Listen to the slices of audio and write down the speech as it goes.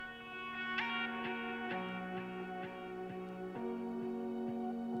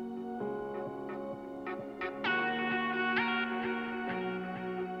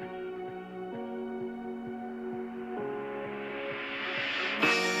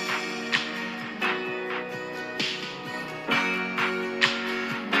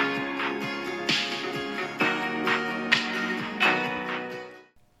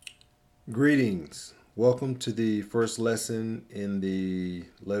Greetings. Welcome to the first lesson in the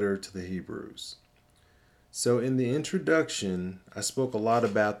letter to the Hebrews. So, in the introduction, I spoke a lot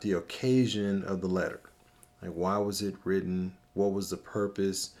about the occasion of the letter. Like, why was it written? What was the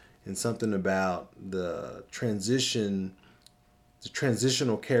purpose? And something about the transitional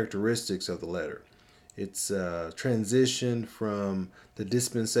characteristics of the letter. It's a transition from the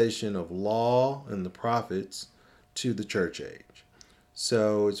dispensation of law and the prophets to the church age.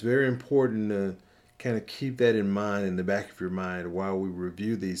 So it's very important to kind of keep that in mind in the back of your mind while we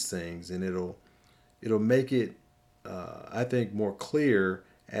review these things, and it'll make it, I think, more clear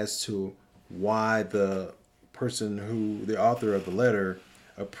as to why the the author of the letter,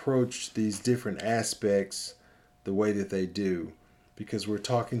 approached these different aspects the way that they do, because we're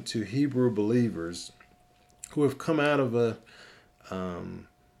talking to Hebrew believers who have come out of the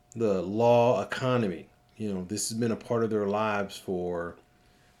law economy. This has been a part of their lives for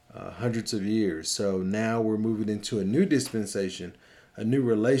hundreds of years. So now we're moving into a new dispensation, a new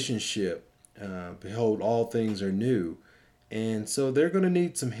relationship. Behold, all things are new. And so they're going to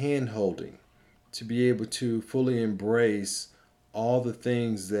need some hand holding to be able to fully embrace all the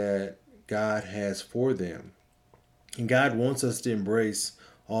things that God has for them. And God wants us to embrace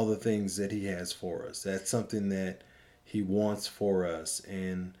all the things that He has for us. That's something that He wants for us.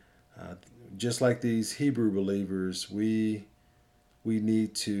 And just like these Hebrew believers, we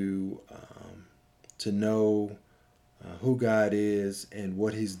need to know who God is and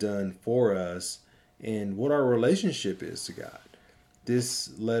what He's done for us and what our relationship is to God.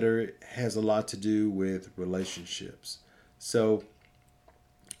 This letter has a lot to do with relationships. So,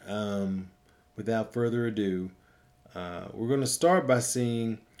 without further ado, we're going to start by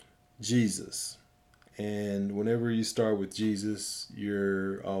seeing Jesus. And whenever you start with Jesus,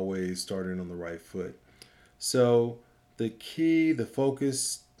 you're always starting on the right foot. So the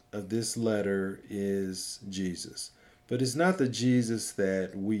focus of this letter is Jesus. But it's not the Jesus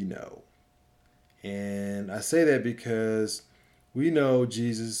that we know. And I say that because we know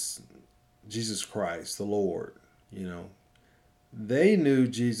Jesus Christ, the Lord. They knew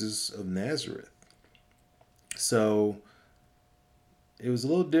Jesus of Nazareth. So it was a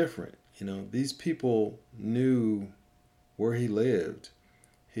little different. These people knew where He lived,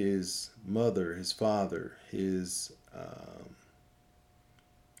 His mother, His father, His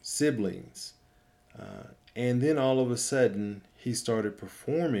siblings. And then all of a sudden, He started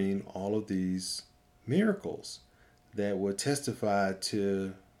performing all of these miracles that would testify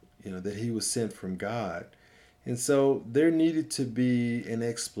to, that He was sent from God. And so there needed to be an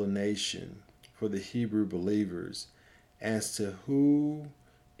explanation for the Hebrew believers as to who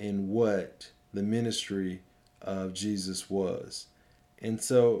and what the ministry of Jesus was. And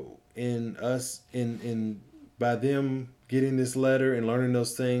so by them getting this letter and learning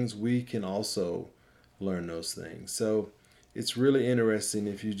those things, we can also learn those things. So it's really interesting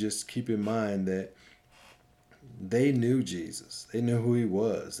if you just keep in mind that they knew Jesus. They knew who He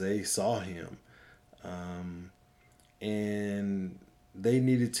was. They saw Him. And they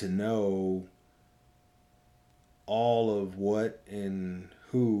needed to know all of what and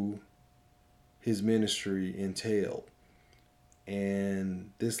who His ministry entailed.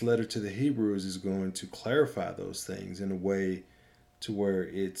 And this letter to the Hebrews is going to clarify those things in a way to where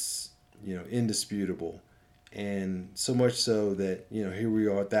it's, indisputable. And so much so that, here we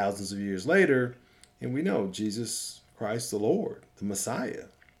are thousands of years later, and we know Jesus Christ the Lord, the Messiah.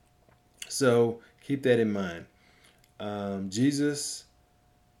 So keep that in mind. Jesus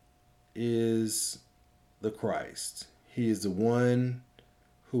is the Christ. He is the one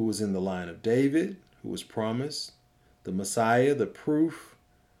who was in the line of David, who was promised. The Messiah, the proof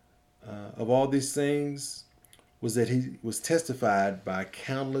of all these things was that He was testified by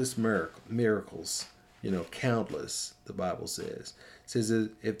countless miracles. Countless, the Bible says. It says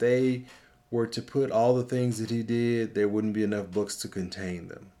that if they were to put all the things that He did, there wouldn't be enough books to contain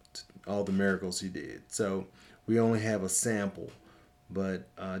them, all the miracles He did. So we only have a sample,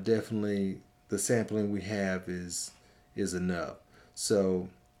 but definitely the sampling we have is enough. So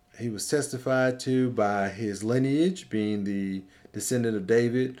He was testified to by His lineage, being the descendant of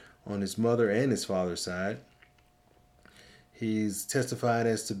David on His mother and His father's side. He's testified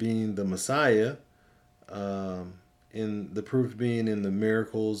as to being the Messiah, in the proof being in the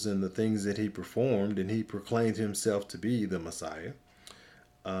miracles and the things that He performed, and He proclaimed Himself to be the Messiah.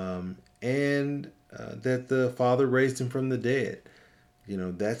 And that the Father raised Him from the dead.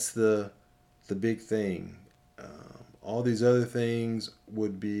 That's the big thing. All these other things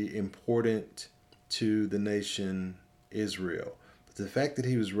would be important to the nation Israel. But the fact that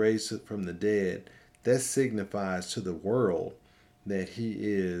He was raised from the dead, that signifies to the world that He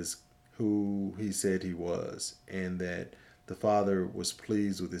is who he said he was, and that the Father was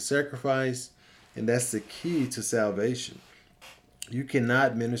pleased with his sacrifice. And that's the key to salvation. You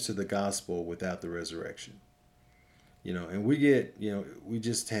cannot minister the gospel without the resurrection. And we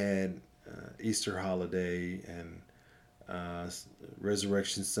just had Easter holiday and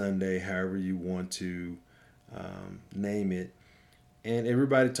Resurrection Sunday, however you want to name it. And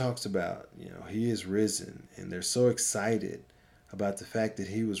everybody talks about, he is risen, and they're so excited about the fact that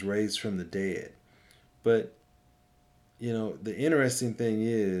he was raised from the dead. But, the interesting thing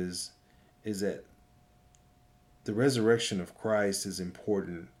is that the resurrection of Christ is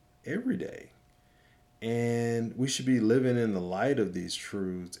important every day. And we should be living in the light of these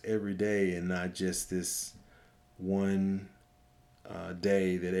truths every day, and not just this one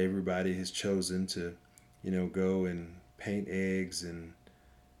day that everybody has chosen to, go and paint eggs and,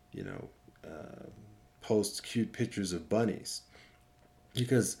 post cute pictures of bunnies,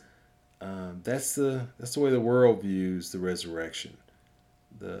 because that's the way the world views the resurrection.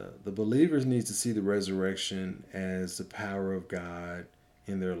 The believers need to see the resurrection as the power of God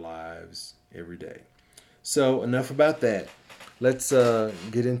in their lives every day. So enough about that. Let's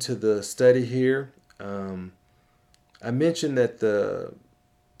get into the study here. I mentioned that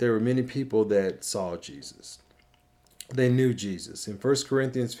there were many people that saw Jesus. They knew Jesus. In 1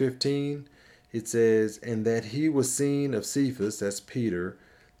 Corinthians 15, it says, "And that he was seen of Cephas," that's Peter,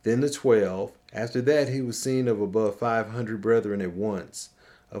 "then the 12. After that he was seen of above 500 brethren at once,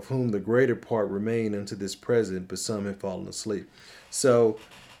 of whom the greater part remain unto this present, but some have fallen asleep." So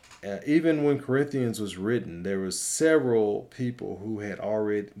even when Corinthians was written, there was several people who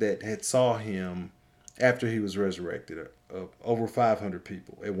had saw him after he was resurrected, over 500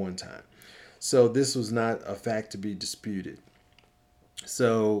 people at one time. So this was not a fact to be disputed.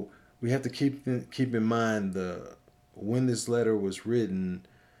 So we have to keep in mind when this letter was written,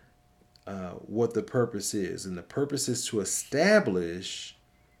 what the purpose is, and the purpose is to establish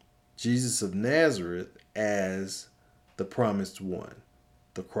Jesus of Nazareth as the promised one,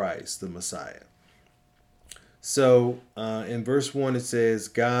 the Christ, the Messiah. So in verse 1 it says,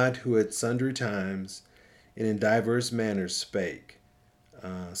 "God, who at sundry times and in diverse manners spake."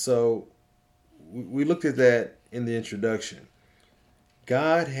 So we looked at that in the introduction.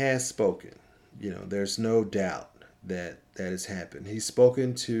 God has spoken. There's no doubt that has happened. He's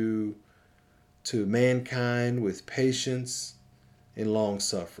spoken to mankind with patience and long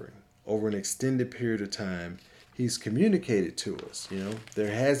suffering over an extended period of time. He's communicated to us.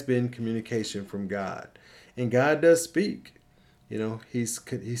 There has been communication from God, and God does speak. He's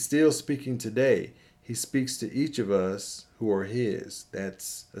still speaking today. He speaks to each of us who are his.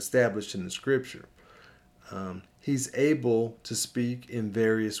 That's established in the scripture. He's able to speak in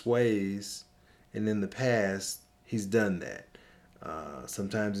various ways, and in the past, he's done that.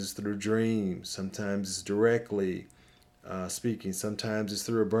 Sometimes it's through dreams. Sometimes it's directly speaking. Sometimes it's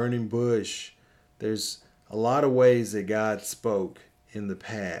through a burning bush. There's a lot of ways that God spoke in the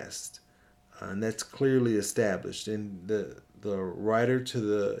past, and that's clearly established. And the writer to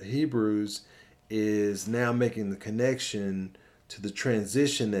the Hebrews is now making the connection to the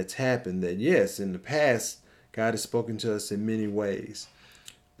transition that's happened, that yes, in the past, God has spoken to us in many ways.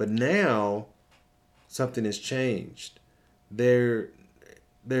 But now, something has changed. There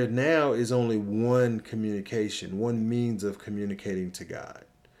now is only one communication, one means of communicating to God.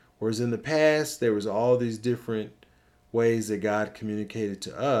 Whereas in the past, there was all these different ways that God communicated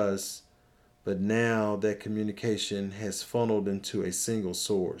to us, but now that communication has funneled into a single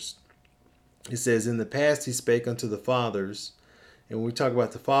source. It says, "In the past he spake unto the fathers," and when we talk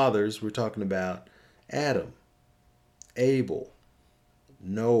about the fathers, we're talking about Adam, Abel,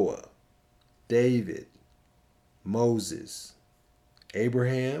 Noah, David, Moses,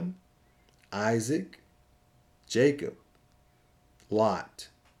 Abraham, Isaac, Jacob, Lot,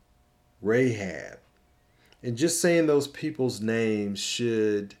 Rahab. And just saying those people's names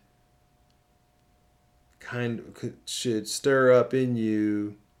should stir up in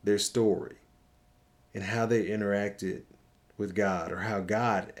you their story and how they interacted with God, or how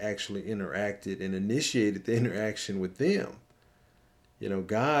God actually interacted and initiated the interaction with them.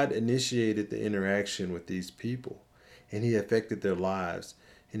 God initiated the interaction with these people, and he affected their lives.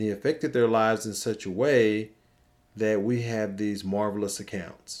 And he affected their lives in such a way that we have these marvelous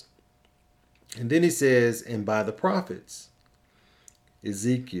accounts. And then he says, "And by the prophets,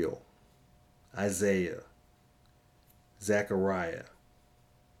 Ezekiel, Isaiah, Zechariah,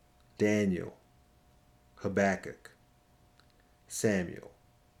 Daniel, Habakkuk, Samuel."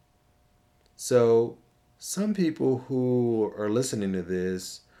 So some people who are listening to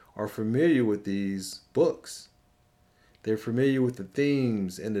this are familiar with these books. They're familiar with the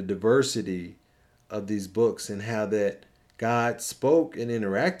themes and the diversity of these books and how that God spoke and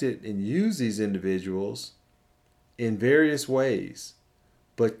interacted and used these individuals in various ways,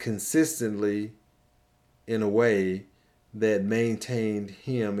 but consistently in a way that maintained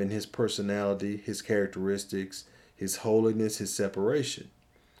him and his personality, his characteristics, his holiness, his separation.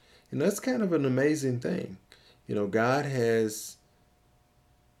 And that's kind of an amazing thing. God has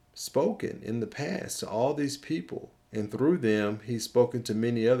spoken in the past to all these people, and through them, he's spoken to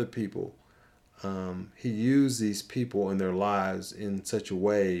many other people. He used these people in their lives in such a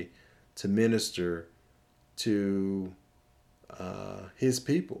way to minister to his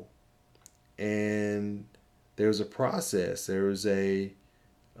people. And there's a process, there was a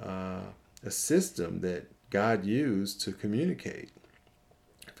system that God used to communicate,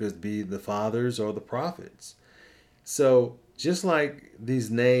 if it be the fathers or the prophets. So just like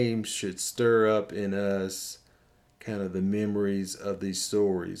these names should stir up in us kind of the memories of these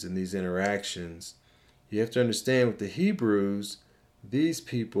stories and these interactions, you have to understand with the Hebrews, these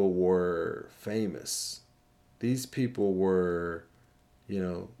people were famous. These people were,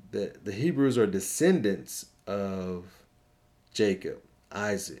 the Hebrews are descendants of Jacob,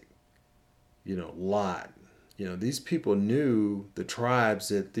 Isaac, Lot. These people knew the tribes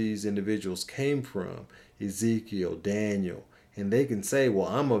that these individuals came from, Ezekiel, Daniel, and they can say, well,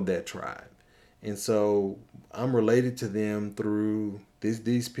 I'm of that tribe. And so I'm related to them through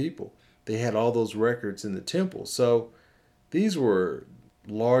these people. They had all those records in the temple. So these were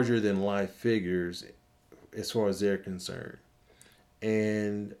larger than life figures as far as they're concerned.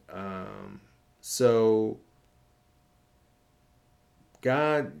 And so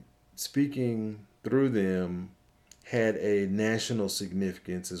God speaking through them had a national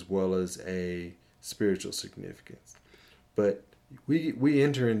significance as well as a spiritual significance. But we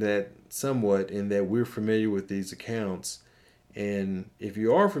enter in that somewhat in that we're familiar with these accounts. And if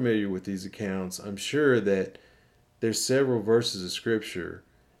you are familiar with these accounts, I'm sure that there's several verses of scripture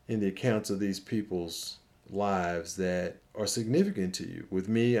in the accounts of these people's lives that are significant to you. With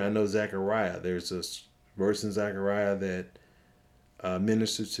me, I know Zechariah. There's a verse in Zechariah that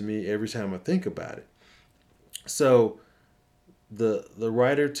ministers to me every time I think about it. So the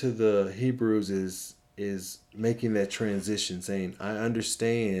writer to the Hebrews is making that transition, saying, I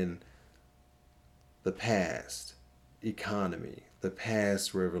understand the past economy, the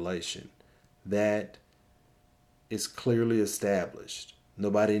past revelation. That is clearly established.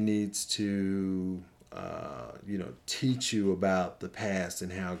 Nobody needs to, teach you about the past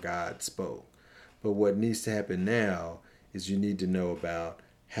and how God spoke. But what needs to happen now is you need to know about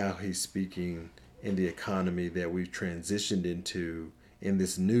how he's speaking in the economy that we've transitioned into in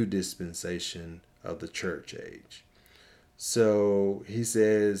this new dispensation of the church age. So he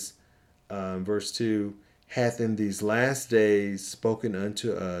says, verse 2, hath in these last days spoken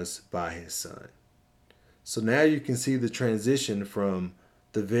unto us by his Son. So now you can see the transition from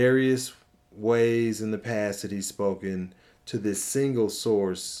the various ways in the past that he's spoken to this single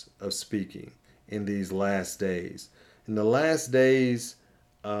source of speaking in these last days. And the last days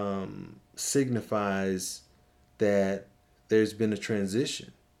signifies that there's been a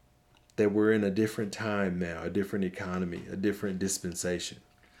transition, that we're in a different time now, a different economy, a different dispensation.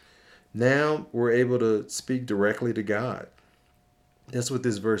 Now we're able to speak directly to God. That's what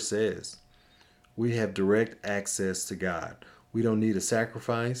this verse says. We have direct access to God. We don't need a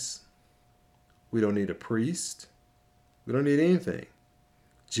sacrifice. We don't need a priest. We don't need anything.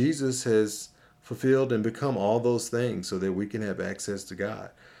 Jesus has fulfilled and become all those things so that we can have access to God.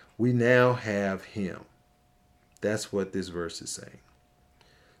 We now have him. That's what this verse is saying.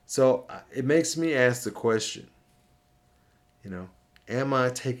 So it makes me ask the question, am I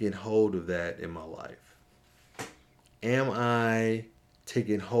taking hold of that in my life? Am I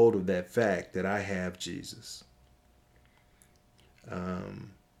taking hold of that fact that I have Jesus?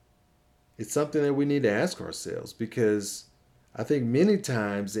 It's something that we need to ask ourselves, because I think many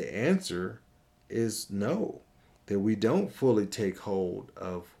times the answer is no, that we don't fully take hold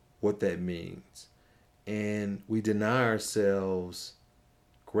of what that means. And we deny ourselves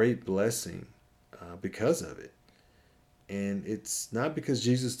great blessing because of it. And it's not because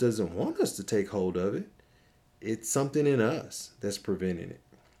Jesus doesn't want us to take hold of it. It's something in us that's preventing it.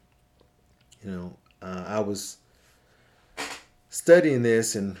 I was studying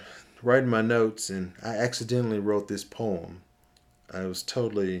this and writing my notes, and I accidentally wrote this poem. I was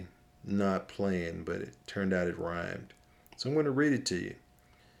totally not playing, but it turned out it rhymed. So I'm going to read it to you.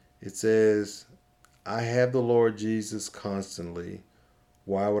 It says, I have the Lord Jesus constantly.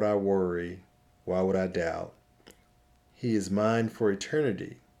 Why would I worry? Why would I doubt? He is mine for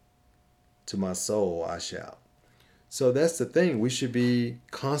eternity. To my soul I shout. So that's the thing. We should be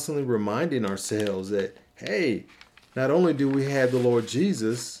constantly reminding ourselves that, hey, not only do we have the Lord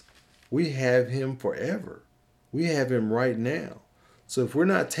Jesus, we have him forever. We have him right now. So if we're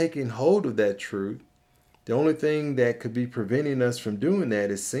not taking hold of that truth, the only thing that could be preventing us from doing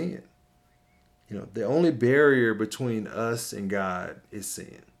that is sin. The only barrier between us and God is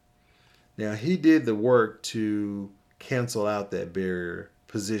sin. Now, he did the work to cancel out that barrier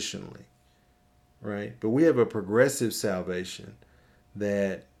positionally, right? But we have a progressive salvation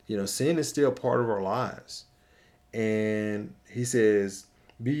that, sin is still part of our lives. And he says,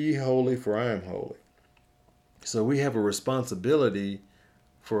 "Be ye holy, for I am holy." So we have a responsibility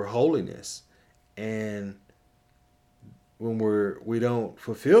for holiness. And when we don't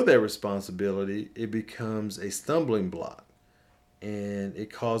fulfill that responsibility, it becomes a stumbling block. And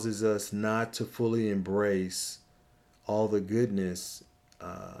it causes us not to fully embrace all the goodness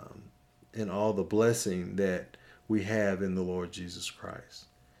and all the blessing that we have in the Lord Jesus Christ.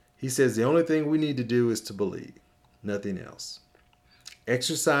 He says the only thing we need to do is to believe, nothing else.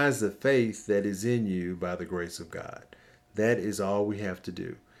 Exercise the faith that is in you by the grace of God. That is all we have to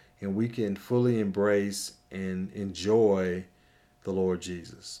do. And we can fully embrace and enjoy the Lord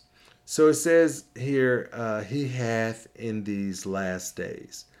Jesus. So it says here, he hath in these last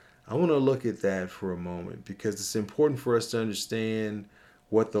days. I want to look at that for a moment because it's important for us to understand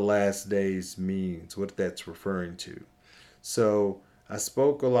what the last days means, what that's referring to. So I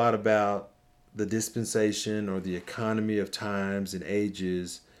spoke a lot about the dispensation or the economy of times and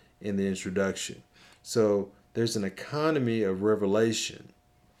ages in the introduction. So there's an economy of revelation.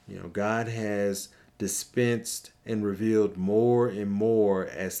 God has dispensed and revealed more and more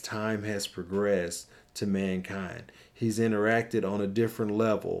as time has progressed to mankind. He's interacted on a different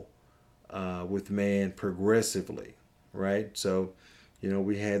level with man progressively, right? So,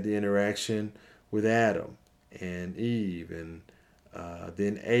 we had the interaction with Adam and Eve and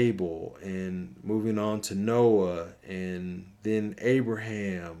then Abel, and moving on to Noah, and then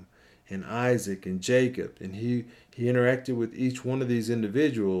Abraham and Isaac and Jacob. And he interacted with each one of these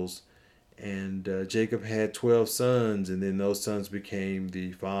individuals. And Jacob had 12 sons, and then those sons became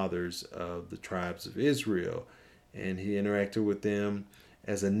the fathers of the tribes of Israel. And he interacted with them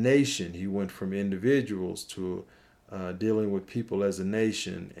as a nation. He went from individuals to dealing with people as a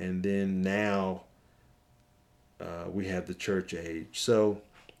nation. And then now we have the church age. So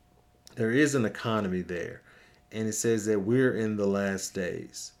there is an economy there. And it says that we're in the last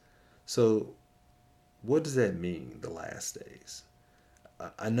days. So what does that mean, the last days?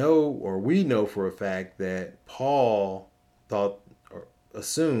 I know, or we know for a fact, that Paul thought or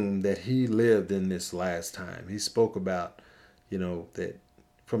assumed that he lived in this last time. He spoke about, that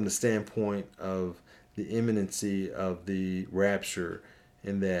from the standpoint of the imminency of the rapture,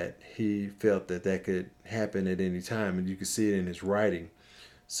 and that he felt that could happen at any time, and you can see it in his writing.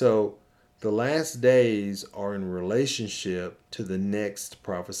 So the last days are in relationship to the next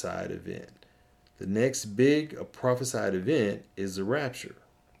prophesied event. The next big prophesied event is the rapture.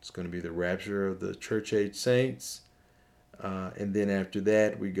 It's going to be the rapture of the church age saints. And then after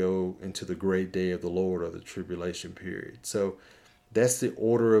that, we go into the great day of the Lord, or the tribulation period. So that's the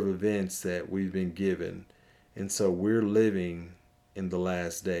order of events that we've been given. And so we're living in the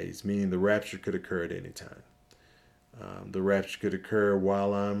last days, meaning the rapture could occur at any time. The rapture could occur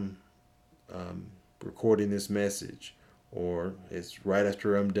while I'm recording this message, or it's right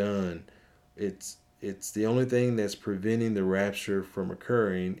after I'm done. It's the only thing that's preventing the rapture from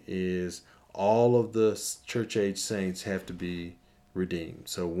occurring is all of the church age saints have to be redeemed.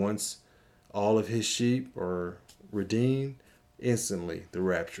 So once all of his sheep are redeemed, instantly the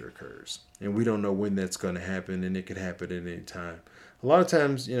rapture occurs. And we don't know when that's going to happen, and it could happen at any time. A lot of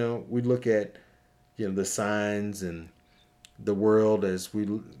times, we look at, the signs and the world as we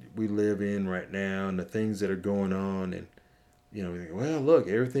live in right now, and the things that are going on, and well, look,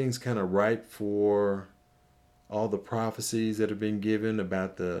 everything's kind of ripe for all the prophecies that have been given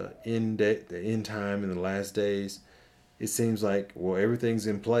about the end time and the last days. It seems like, well, everything's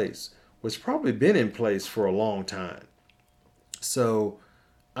in place. Well, it's probably been in place for a long time. So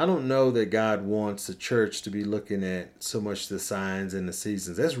I don't know that God wants the church to be looking at so much the signs and the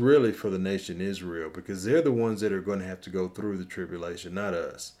seasons. That's really for the nation Israel, because they're the ones that are going to have to go through the tribulation, not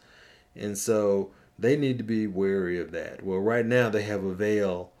us. And so they need to be wary of that. Well, right now they have a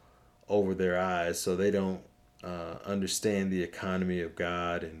veil over their eyes, so they don't understand the economy of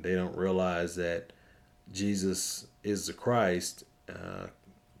God, and they don't realize that Jesus is the Christ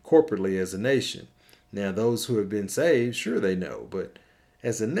corporately as a nation. Now, those who have been saved, sure, they know, but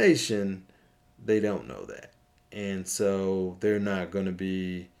as a nation, they don't know that. And so they're not going to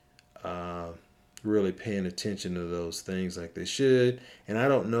be really paying attention to those things like they should. And I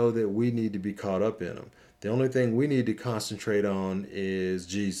don't know that we need to be caught up in them. The only thing we need to concentrate on is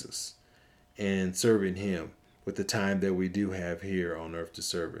Jesus and serving Him with the time that we do have here on earth to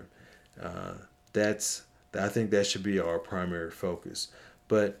serve Him. Uh, that's I think that should be our primary focus.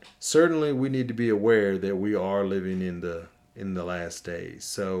 But certainly we need to be aware that we are living in the last days.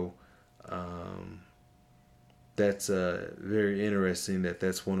 So um, that's very interesting that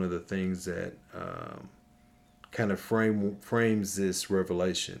that's one of the things that kind of frames this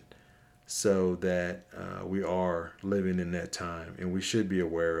revelation, so that we are living in that time, and we should be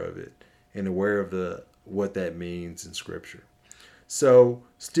aware of it and aware of the what that means in Scripture. So,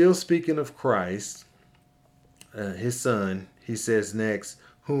 still speaking of Christ, His Son, He says next,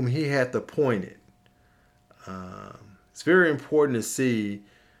 whom He hath appointed. It's very important to see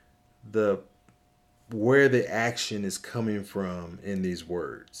the where the action is coming from in these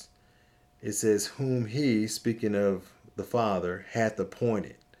words. It says, whom He, speaking of the Father, hath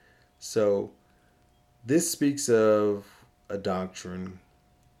appointed. So this speaks of a doctrine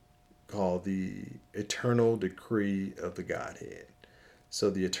called the eternal decree of the Godhead. So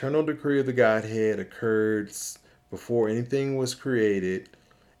the eternal decree of the Godhead occurred before anything was created,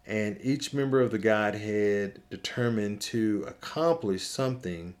 and each member of the Godhead determined to accomplish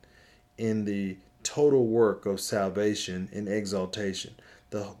something in the total work of salvation and exaltation.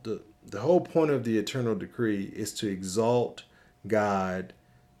 The whole point of the eternal decree is to exalt God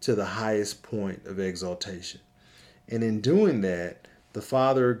to the highest point of exaltation. And in doing that, the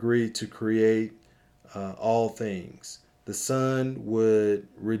Father agreed to create all things. The Son would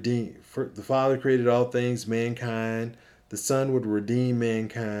redeem. The Father created all things, mankind. The Son would redeem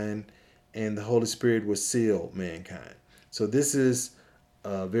mankind, and the Holy Spirit would seal mankind. So this is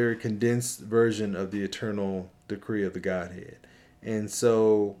a very condensed version of the eternal decree of the Godhead. And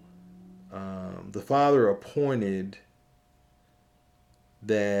so the Father appointed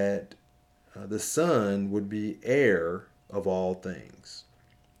that the Son would be heir of all things,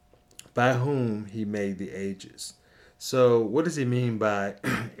 by whom He made the ages. So what does He mean by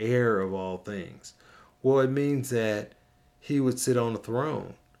heir of all things? Well, it means that He would sit on the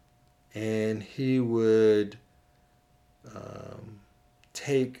throne, and He would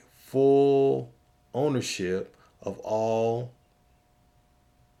take full ownership of all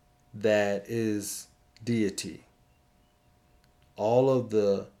that is deity. All of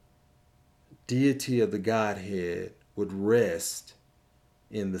the deity of the Godhead would rest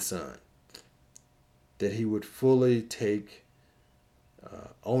in the Son. That He would fully take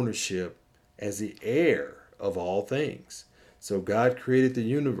ownership as the heir of all things. So God created the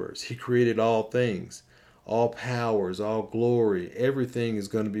universe. He created all things. All powers, all glory, everything is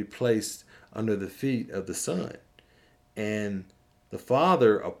going to be placed under the feet of the Son. And the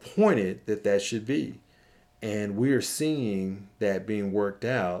Father appointed that that should be. And we are seeing that being worked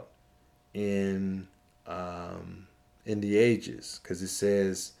out in the ages, because it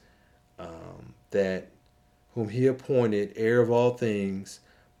says that whom He appointed heir of all things,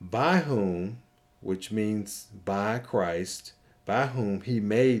 by whom, which means by Christ, by whom He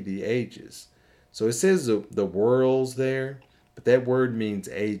made the ages. So it says the worlds there, but that word means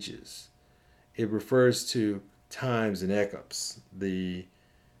ages. It refers to times and epochs. The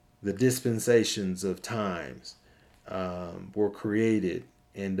dispensations of times were created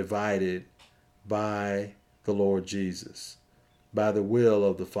and divided by the Lord Jesus, by the will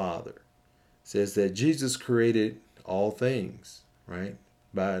of the Father. It says that Jesus created all things, right?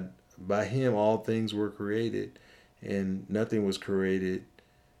 By Him all things were created, and nothing was created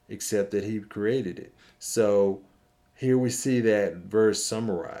except that He created it. So here we see that verse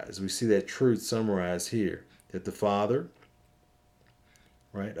summarized. We see that truth summarized here, that the Father,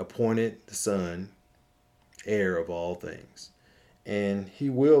 right, appointed the Son heir of all things, and He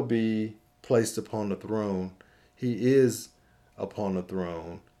will be placed upon the throne. He is upon the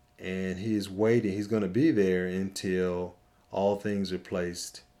throne, and He is waiting. He's going to be there until all things are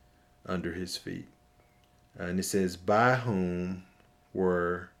placed under His feet. And it says, by whom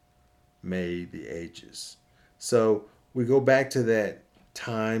were made the ages. So we go back to that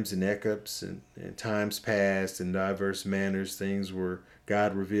times and epochs and times past in diverse manners, things where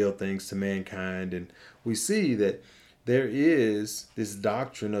God revealed things to mankind. And we see that there is this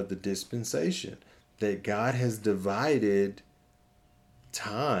doctrine of the dispensation, that God has divided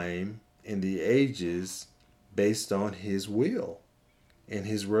time in the ages based on His will and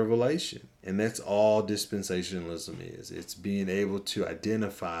His revelation. And that's all dispensationalism is. It's being able to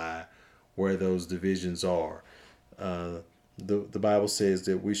identify where those divisions are. The Bible says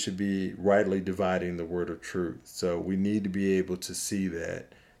that we should be rightly dividing the word of truth. So we need to be able to see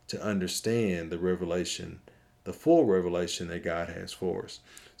that, to understand the revelation, the full revelation that God has for us.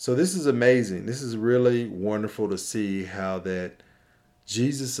 So this is amazing. This is really wonderful to see how that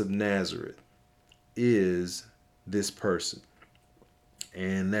Jesus of Nazareth is this person.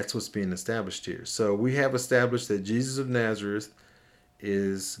 And that's what's being established here. So we have established that Jesus of Nazareth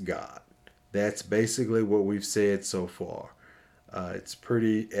is God. That's basically what we've said so far. It's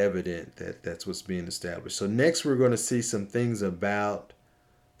pretty evident that that's what's being established. So next we're going to see some things about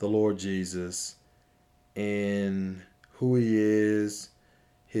the Lord Jesus and who he is,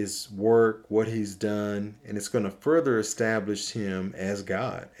 his work, what he's done, and it's going to further establish him as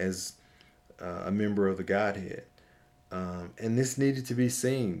God, as a member of the Godhead. And this needed to be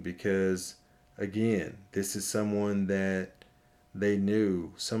seen because, again, this is someone that they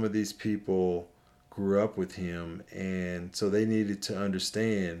knew. Some of these people grew up with him, and so they needed to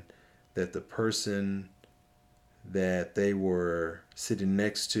understand that the person that they were sitting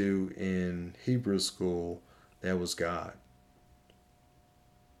next to in Hebrew school, that was God.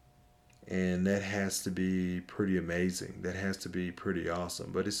 And that has to be pretty amazing. That has to be pretty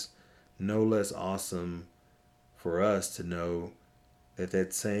awesome. But it's no less awesome for us to know that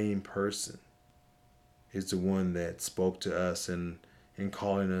that same person is the one that spoke to us and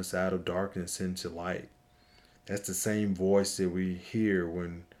calling us out of darkness into light. That's the same voice that we hear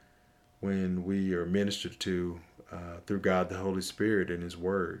when we are ministered to through God the Holy Spirit and his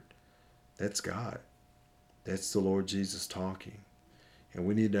word. That's God. That's the Lord Jesus talking. And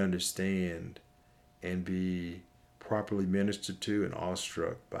we need to understand and be properly ministered to and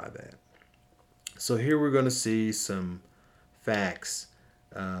awestruck by that. So here we're going to see some facts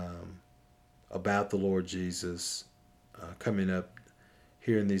about the Lord Jesus coming up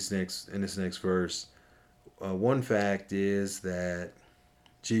here in this next verse. One fact is that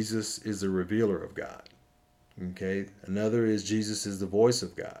Jesus is the revealer of God. Okay. Another is Jesus is the voice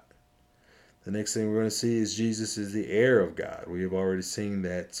of God. The next thing we're going to see is Jesus is the heir of God. We have already seen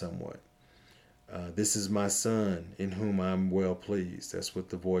that somewhat. This is my son in whom I'm well pleased. That's what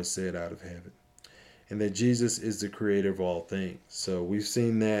the voice said out of heaven. And that Jesus is the creator of all things. So we've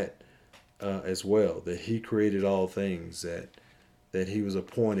seen that as well, that he created all things, that he was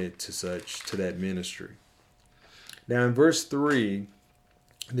appointed to that ministry. Now in verse 3,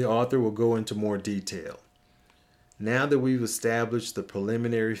 the author will go into more detail. Now that we've established the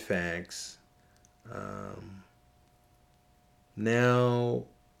preliminary facts, we're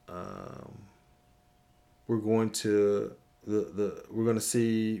going to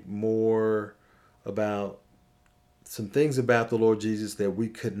see more about some things about the Lord Jesus that we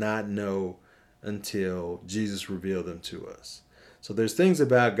could not know until Jesus revealed them to us. So there's things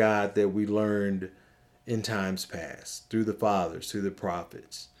about God that we learned in times past through the fathers, through the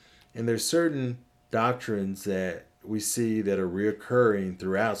prophets. And there's certain doctrines that we see that are reoccurring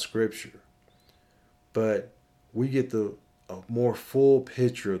throughout Scripture. But we get a more full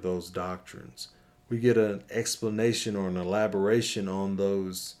picture of those doctrines. We get an explanation or an elaboration on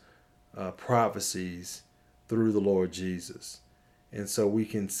those prophecies through the Lord Jesus. And so we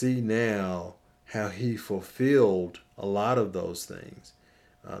can see now how he fulfilled a lot of those things.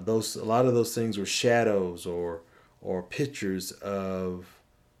 A lot of those things were shadows or pictures of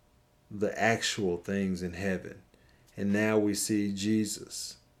the actual things in heaven. And now we see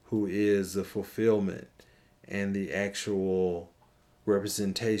Jesus, who is the fulfillment and the actual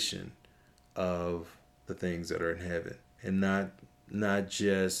representation of the things that are in heaven, and not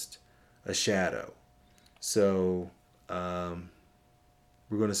just a shadow. So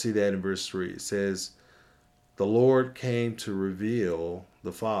we're going to see that in verse 3. It says, the Lord came to reveal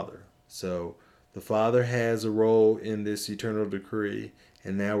the Father. So the Father has a role in this eternal decree,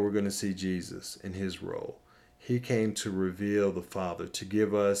 and now we're going to see Jesus in his role. He came to reveal the Father, to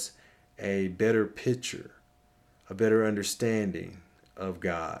give us a better picture, a better understanding of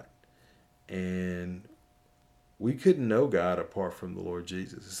God. And we couldn't know God apart from the Lord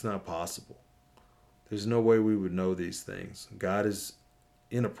Jesus. It's not possible. There's no way we would know these things. God is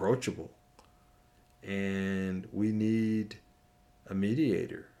inapproachable. And we need a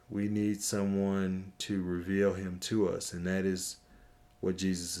mediator. We need someone to reveal him to us. And that is what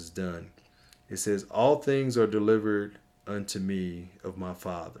Jesus has done. It says, all things are delivered unto me of my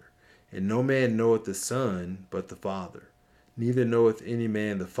Father. And no man knoweth the Son but the Father. Neither knoweth any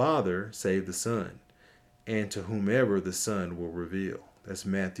man the Father save the Son, and to whomever the Son will reveal. That's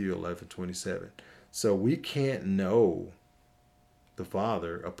Matthew 11:27. So we can't know the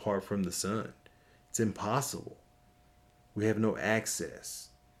Father apart from the Son. It's impossible. We have no access.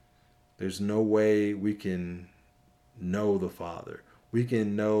 There's no way we can know the Father. We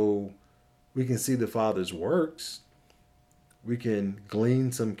can see the Father's works, we can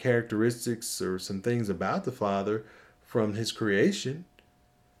glean some characteristics or some things about the Father from his creation,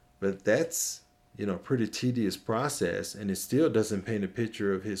 but that's, a pretty tedious process, and it still doesn't paint a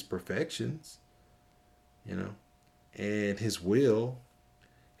picture of his perfections, you know, and his will,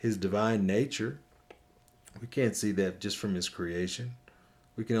 his divine nature. We can't see that just from his creation.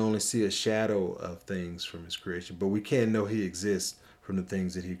 We can only see a shadow of things from his creation, but we can know he exists from the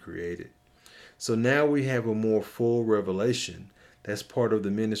things that he created. So now we have a more full revelation. That's part of the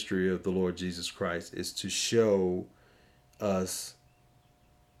ministry of the Lord Jesus Christ, is to show us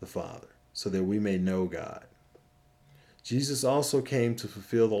the Father so that we may know God. Jesus also came to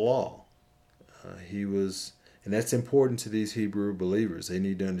fulfill the law. And that's important to these Hebrew believers. They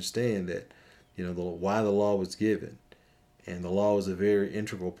need to understand that, why the law was given. And the law is a very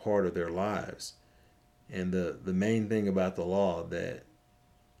integral part of their lives. And the main thing about the law that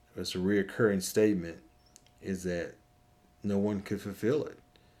was a reoccurring statement is that no one could fulfill it.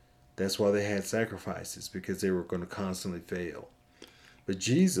 That's why they had sacrifices, because they were going to constantly fail. But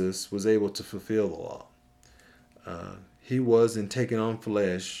Jesus was able to fulfill the law. He was, in taking on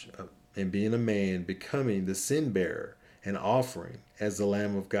flesh and being a man, becoming the sin bearer and offering as the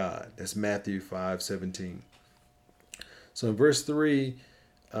Lamb of God. That's Matthew 5:17. So in verse 3,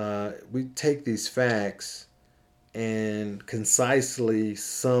 we take these facts and concisely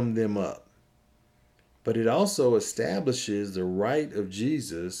sum them up. But it also establishes the right of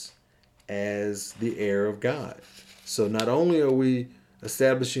Jesus as the heir of God. So not only are we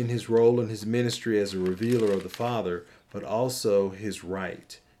establishing his role in his ministry as a revealer of the Father, but also his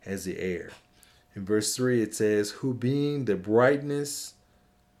right as the heir. In verse 3 it says, who being the brightness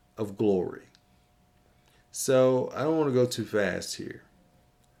of glory. So I don't want to go too fast here.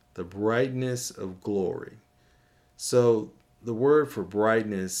 The brightness of glory. So the word for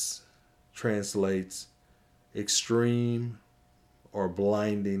brightness translates extreme or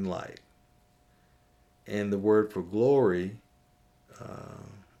blinding light. And the word for glory,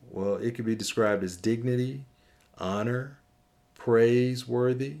 it could be described as dignity, honor,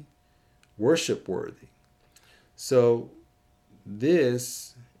 praiseworthy, worship worthy. So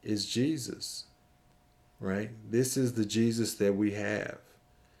this is Jesus, right? This is the Jesus that we have.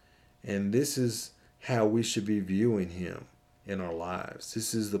 And this is how we should be viewing him in our lives.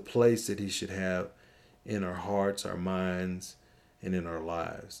 This is the place that he should have in our hearts, our minds, and in our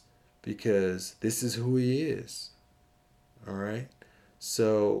lives, because this is who he is. All right?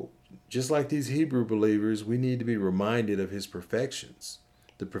 So just like these Hebrew believers, we need to be reminded of his perfections,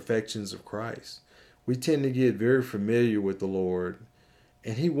 the perfections of Christ. We tend to get very familiar with the Lord,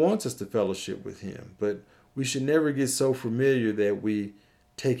 and he wants us to fellowship with him, but we should never get so familiar that we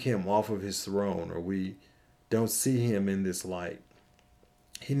take him off of his throne, or we don't see him in this light.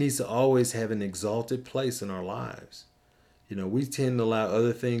 He needs to always have an exalted place in our lives. We tend to allow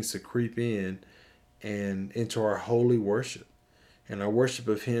other things to creep in and into our holy worship. And our worship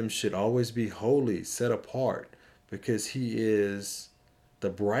of him should always be holy, set apart, because he is the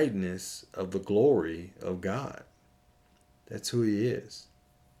brightness of the glory of God. That's who he is.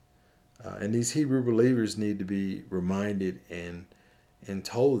 And these Hebrew believers need to be reminded and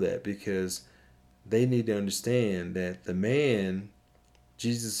told that, because they need to understand that the man,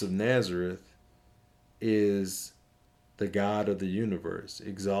 Jesus of Nazareth, is the God of the universe,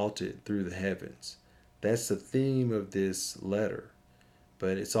 exalted through the heavens. That's the theme of this letter.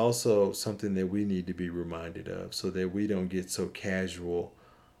 But it's also something that we need to be reminded of, so that we don't get so casual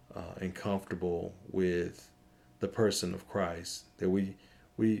and comfortable with the person of Christ, that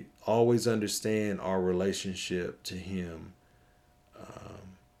we always understand our relationship to him.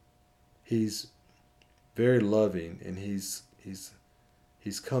 He's very loving, and he's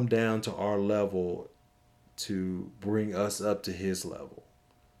come down to our level to bring us up to his level,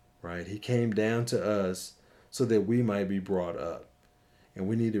 right? He came down to us so that we might be brought up. And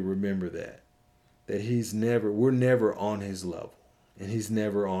we need to remember that we're never on his level, and he's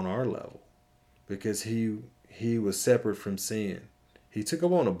never on our level, because he was separate from sin. He took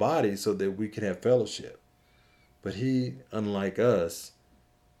up on a body so that we could have fellowship, but he, unlike us,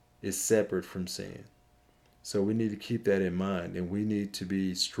 is separate from sin. So we need to keep that in mind, and we need to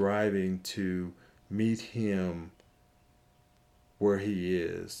be striving to meet him where he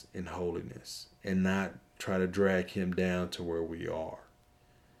is in holiness, and not try to drag him down to where we are.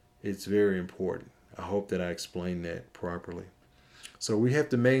 It's very important. I hope that I explained that properly. So we have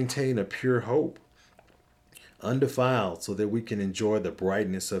to maintain a pure hope, undefiled, so that we can enjoy the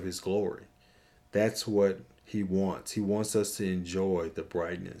brightness of his glory. That's what he wants. He wants us to enjoy the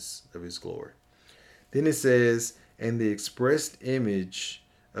brightness of his glory. Then it says, and the expressed image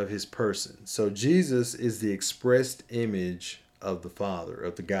of his person. So Jesus is the expressed image of the Father,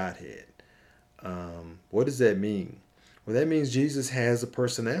 of the Godhead. What does that mean? Well, that means Jesus has a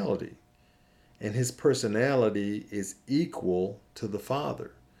personality, and his personality is equal to the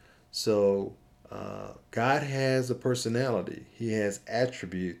Father. So God has a personality. He has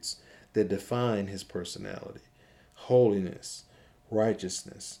attributes that define his personality: holiness,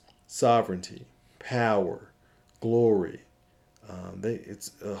 righteousness, sovereignty, power, glory.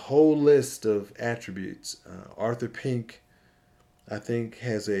 It's a whole list of attributes. Arthur Pink, I think,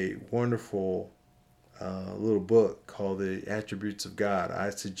 has a wonderful little book called The Attributes of God. I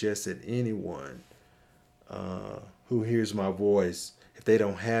suggest that anyone who hears my voice, if they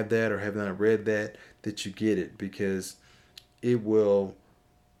don't have that or have not read that, that you get it, because it will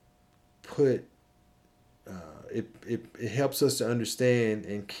put it helps us to understand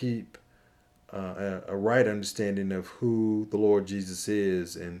and keep a right understanding of who the Lord Jesus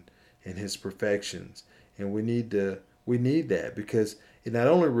is and his perfections. And we need that, because it not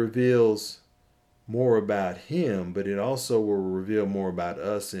only reveals more about him, but it also will reveal more about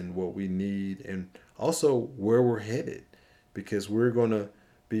us and what we need, and also where we're headed, because we're going to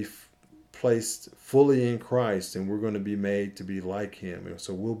be placed fully in Christ, and we're going to be made to be like him. And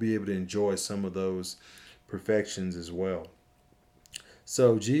so we'll be able to enjoy some of those perfections as well.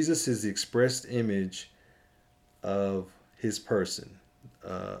 So Jesus is the expressed image of his person,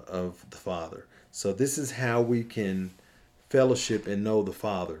 of the Father. So this is how we can fellowship and know the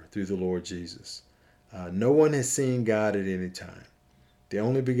Father, through the Lord Jesus. No one has seen God at any time. The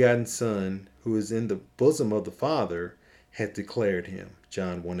only begotten Son, who is in the bosom of the Father, hath declared him.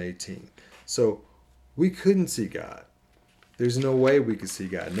 John 1:18. So we couldn't see God. There's no way we could see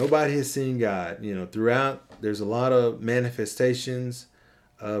God. Nobody has seen God. Throughout, there's a lot of manifestations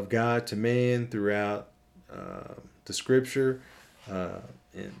of God to man throughout the Scripture,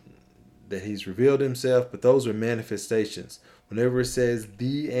 and that he's revealed himself, but those are manifestations. Whenever it says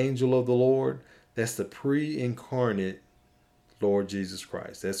the angel of the Lord, that's the pre-incarnate Lord Jesus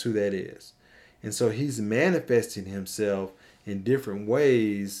Christ. That's who that is. And so he's manifesting himself in different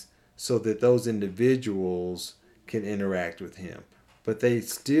ways so that those individuals can interact with him. But they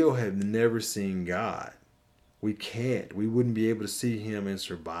still have never seen God. We can't. We wouldn't be able to see him and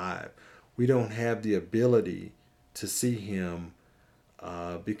survive. We don't have the ability to see him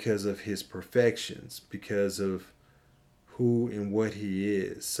because of his perfections, because of who and what he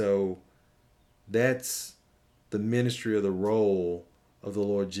is. So that's the ministry or the role of the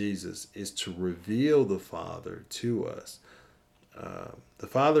Lord Jesus, is to reveal the Father to us. The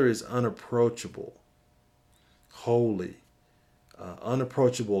Father is unapproachable, holy,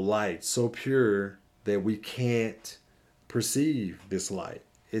 unapproachable light, so pure that we can't perceive this light.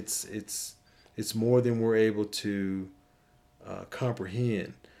 It's more than we're able to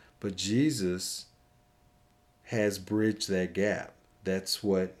comprehend. But Jesus has bridged that gap. That's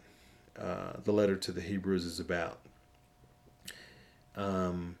what the letter to the Hebrews is about.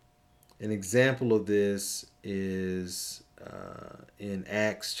 An example of this is in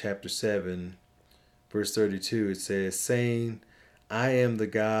Acts chapter 7, verse 32. It says, saying, I am the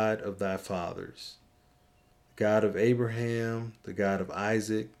God of thy fathers, God of Abraham, the God of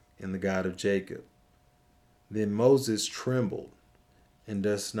Isaac, and the God of Jacob. Then Moses trembled, and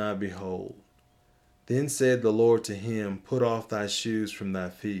dost not behold. Then said the Lord to him, put off thy shoes from thy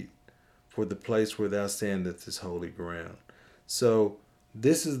feet, for the place where thou standest is holy ground. So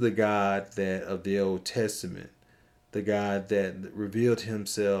this is the God that of the Old Testament, the God that revealed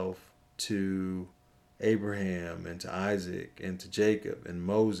himself to Abraham and to Isaac and to Jacob and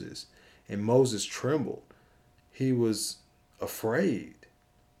Moses. And Moses trembled. He was afraid.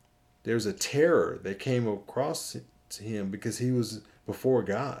 There's a terror that came across to him because he was before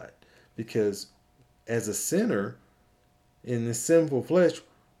God. Because as a sinner in the sinful flesh,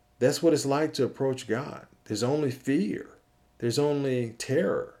 that's what it's like to approach God. There's only fear. There's only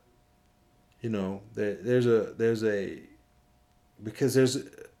terror. We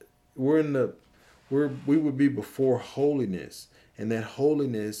would be before holiness, and that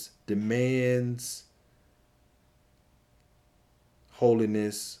holiness demands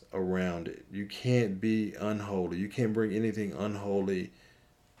holiness around it. You can't be unholy. You can't bring anything unholy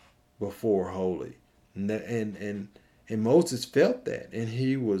before holy. And Moses felt that, and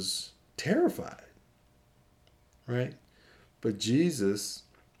he was terrified, right? But Jesus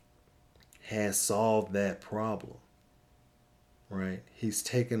has solved that problem, right? He's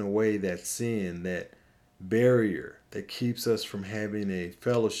taken away that sin, that barrier that keeps us from having a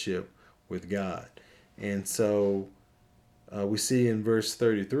fellowship with God. And so we see in verse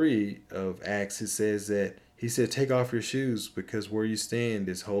 33 of Acts, it says that He said, take off your shoes because where you stand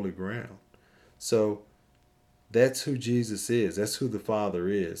is holy ground. So that's who Jesus is. That's who the Father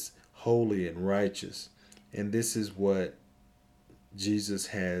is, holy and righteous. And this is what Jesus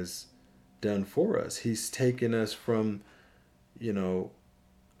has done for us. He's taken us from,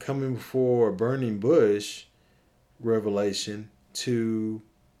 coming before a burning bush revelation to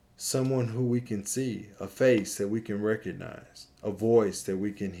someone who we can see, a face that we can recognize, a voice that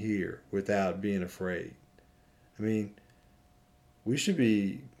we can hear without being afraid. I mean, we should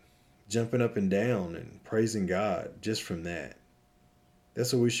be jumping up and down and praising God just from that.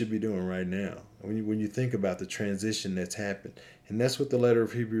 That's what we should be doing right now. When you think about the transition that's happened. And that's what the letter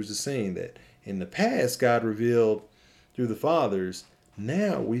of Hebrews is saying, that in the past, God revealed through the fathers.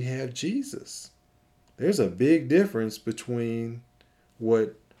 Now we have Jesus. There's a big difference between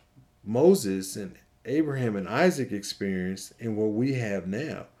what Moses and Abraham and Isaac experienced and what we have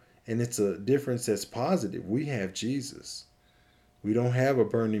now. And it's a difference that's positive. We have Jesus. We don't have a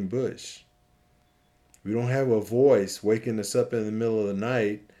burning bush. We don't have a voice waking us up in the middle of the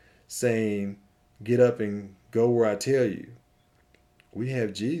night saying, get up and go where I tell you. We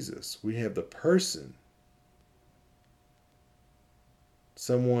have Jesus. We have the person.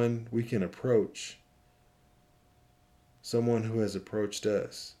 Someone we can approach. Someone who has approached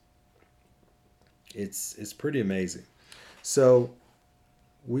us. It's pretty amazing. So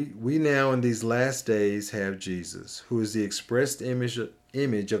we now in these last days have Jesus, who is the expressed image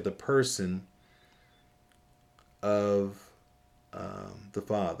of the person of the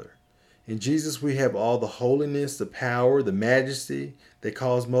Father. In Jesus, we have all the holiness, the power, the majesty that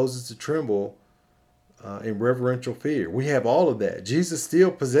caused Moses to tremble in reverential fear. We have all of that. Jesus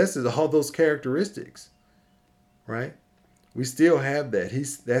still possesses all those characteristics, right? We still have that.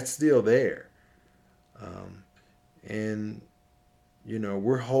 That's still there. And,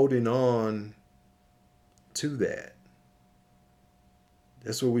 we're holding on to that.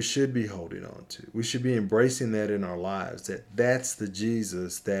 That's what we should be holding on to. We should be embracing that in our lives, that's the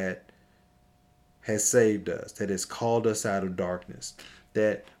Jesus that has saved us, that has called us out of darkness,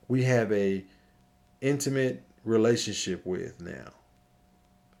 that we have a intimate relationship with now.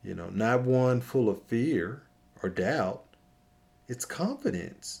 Not one full of fear or doubt. It's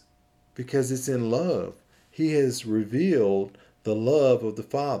confidence because it's in love. He has revealed the love of the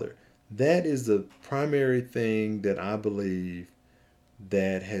Father. That is the primary thing that I believe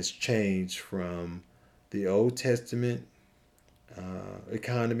that has changed from the Old Testament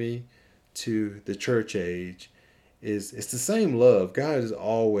economy to the church age. It's the same love. God has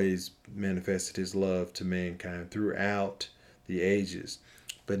always manifested his love to mankind throughout the ages.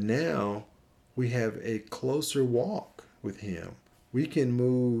 But now we have a closer walk with him. We can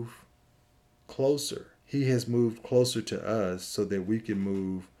move closer. He has moved closer to us so that we can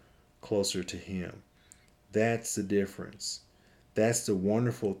move closer to him. That's the difference. That's the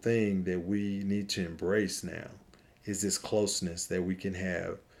wonderful thing that we need to embrace now, is this closeness that we can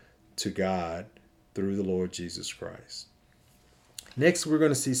have to God through the Lord Jesus Christ. Next, we're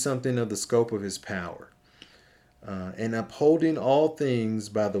going to see something of the scope of his power. And upholding all things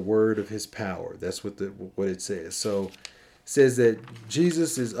by the word of his power. That's what it says. So it says that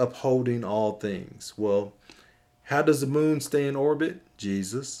Jesus is upholding all things. Well, how does the moon stay in orbit?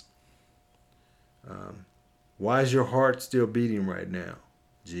 Jesus. Why is your heart still beating right now?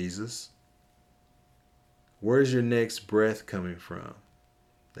 Jesus. Where's your next breath coming from?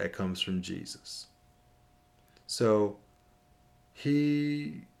 That comes from Jesus. So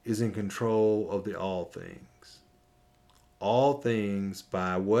he is in control of the all things. All things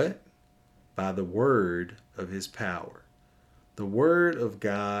by what? By the word of his power. The word of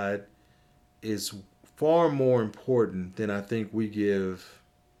God is far more important than I think we give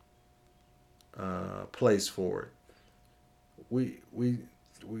place for it. We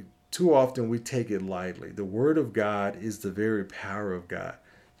too often we take it lightly. The word of God is the very power of God.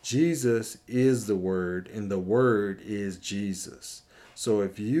 Jesus is the word, and the word is Jesus. So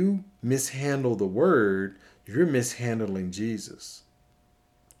if you mishandle the word, you're mishandling Jesus.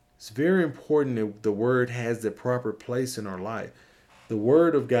 It's very important that the word has the proper place in our life. The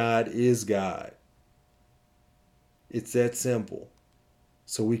word of God is God. It's that simple.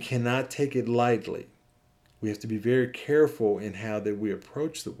 So we cannot take it lightly. We have to be very careful in how that we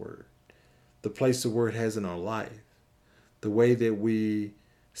approach the word, the place the word has in our life, the way that we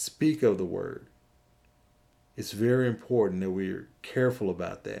speak of the word. It's very important that we're careful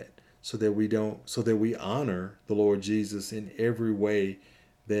about that so that we honor the Lord Jesus in every way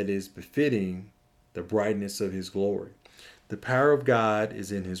that is befitting the brightness of his glory. The power of God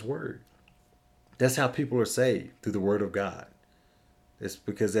is in his word. That's how people are saved, through the word of God. That's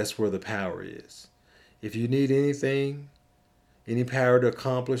because that's where the power is. If you need anything, any power to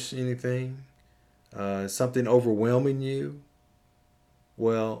accomplish anything, something overwhelming you,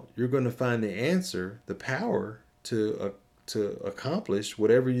 well, you're going to find the answer, the power to accomplish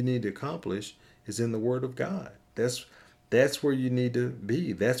whatever you need to accomplish is in the Word of God. That's where you need to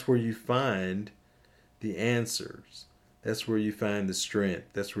be. That's where you find the answers. That's where you find the strength.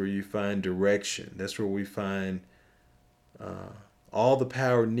 That's where you find direction. That's where we find all the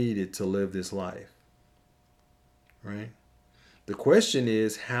power needed to live this life. Right? The question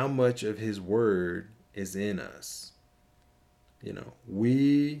is, how much of His Word is in us?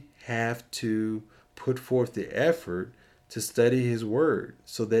 We have to put forth the effort to study His Word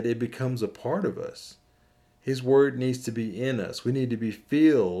so that it becomes a part of us. His Word needs to be in us. We need to be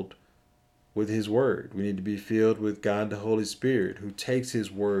filled with His Word. We need to be filled with God the Holy Spirit, who takes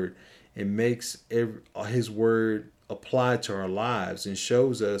His Word and makes His Word apply to our lives and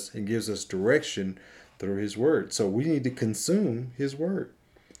shows us and gives us direction through His Word. So we need to consume His Word.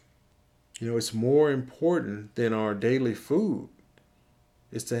 It's more important than our daily food.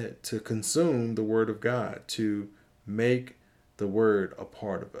 It's to consume the Word of God, to make the Word a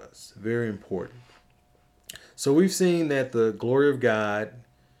part of us. Very important. So we've seen that the glory of God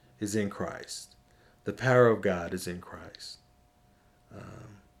is in Christ. The power of God is in Christ.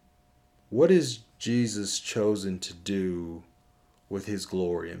 What is Jesus chosen to do with His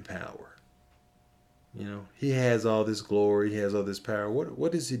glory and power? He has all this glory, He has all this power.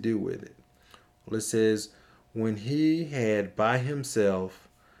 What does He do with it? Well, it says, when He had by Himself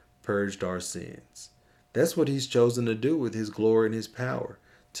purged our sins. That's what He's chosen to do with His glory and His power,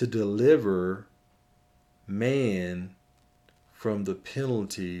 to deliver man from the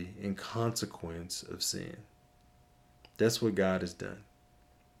penalty and consequence of sin. That's what God has done.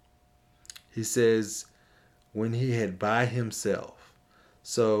 He says, when He had by Himself.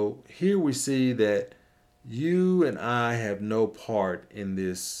 So here we see that you and I have no part in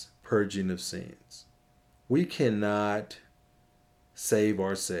this purging of sins. We cannot save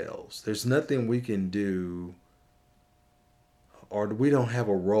ourselves. There's nothing we can do, or we don't have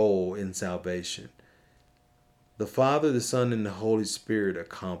a role in salvation. The Father, the Son, and the Holy Spirit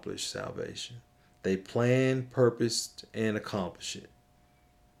accomplish salvation. They planned, purposed, and accomplished it.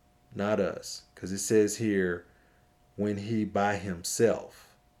 Not us. Because it says here, when He by Himself.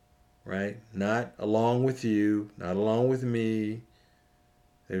 Right? Not along with you, not along with me.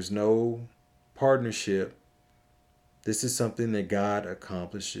 There's no partnership. This is something that God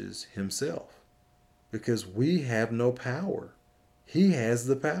accomplishes Himself. Because we have no power. He has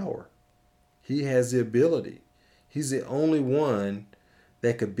the power. He has the ability. He's the only one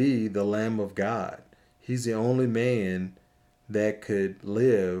that could be the Lamb of God. He's the only man that could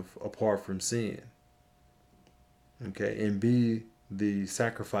live apart from sin. Okay, and be the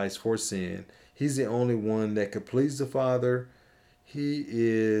sacrifice for sin. He's the only one that could please the Father. He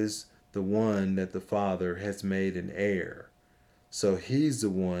is the one that the Father has made an heir. So He's the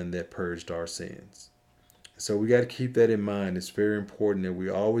one that purged our sins. So we got to keep that in mind. It's very important that we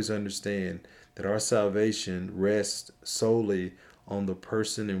always understand that our salvation rests solely on the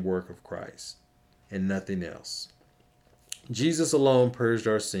person and work of Christ and nothing else. Jesus alone purged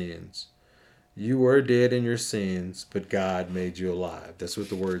our sins. You were dead in your sins, but God made you alive. That's what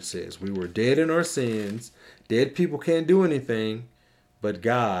the word says. We were dead in our sins. Dead people can't do anything, but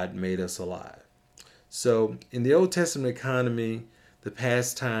God made us alive. So in the Old Testament economy, the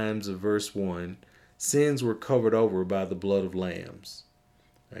past times of verse 1, sins were covered over by the blood of lambs.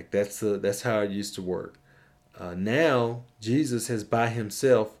 Like that's how it used to work. Now Jesus has by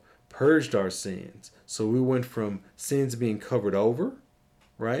Himself purged our sins. So we went from sins being covered over,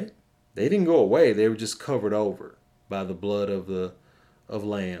 right? They didn't go away. They were just covered over by the blood of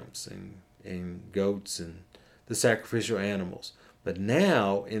lambs and goats and the sacrificial animals. But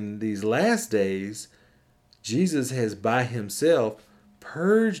now, in these last days, Jesus has by Himself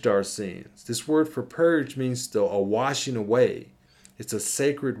purged our sins. This word for purge means a washing away. It's a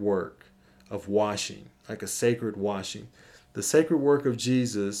sacred work of washing, like a sacred washing. The sacred work of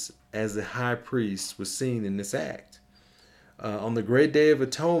Jesus as the high priest was seen in this act. On the great day of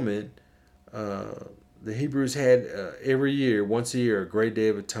atonement, the Hebrews had every year, once a year, a great day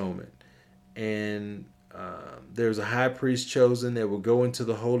of atonement. And there was a high priest chosen that would go into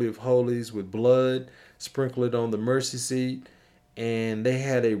the Holy of Holies with blood, sprinkle it on the mercy seat, and they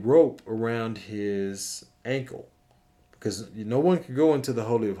had a rope around his ankle because no one could go into the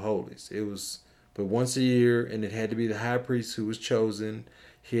Holy of Holies. It was but once a year, and it had to be the high priest who was chosen.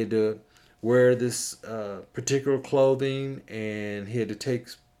 He had to wear this particular clothing, and he had to take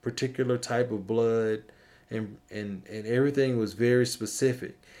particular type of blood, and everything was very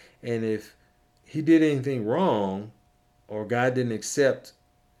specific. And if he did anything wrong or God didn't accept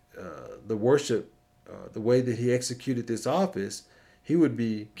the worship, the way that he executed this office, he would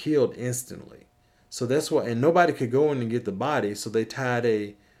be killed instantly. So that's why, and nobody could go in and get the body, so they tied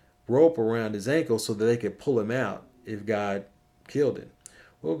a rope around his ankle so that they could pull him out if God killed him.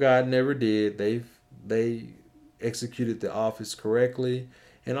 Well, God never did. They executed the office correctly,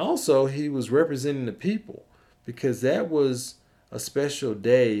 and also he was representing the people because that was a special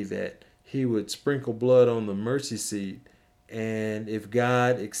day that he would sprinkle blood on the mercy seat, and if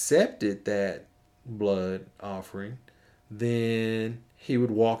God accepted that blood offering, then he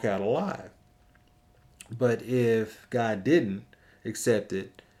would walk out alive. But if God didn't accept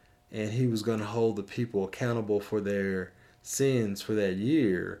it and he was going to hold the people accountable for their sins for that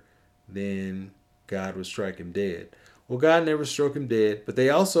year, then God would strike him dead. Well, God never struck him dead, but they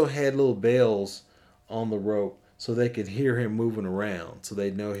also had little bells on the rope so they could hear him moving around so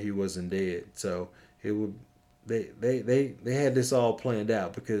they'd know he wasn't dead. So it would they had this all planned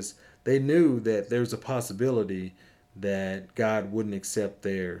out because they knew that there was a possibility that God wouldn't accept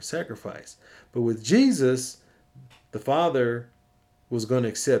their sacrifice. But with Jesus, the Father was going to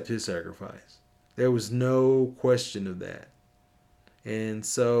accept his sacrifice. There was no question of that. And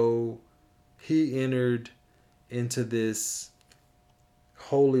so he entered into this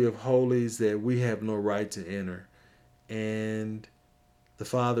holy of holies that we have no right to enter. And the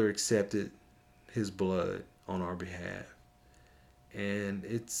Father accepted his blood on our behalf. And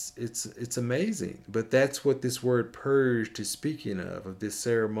it's amazing. But that's what this word purged is speaking of this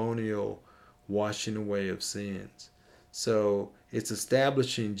ceremonial washing away of sins. So it's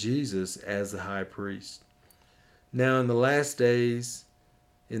establishing Jesus as the high priest. Now in the last days,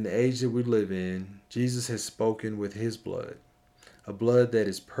 in the age that we live in, Jesus has spoken with his blood, a blood that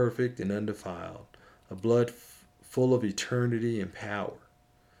is perfect and undefiled, a blood full of eternity and power.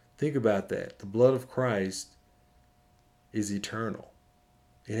 Think about that. The blood of Christ is eternal.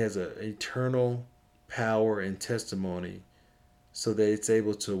 It has an eternal power and testimony so that it's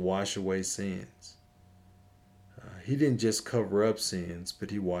able to wash away sins. He didn't just cover up sins, but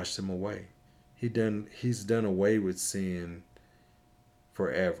he washed them away. He's done away with sin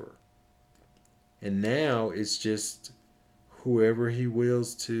forever. And now it's just whoever he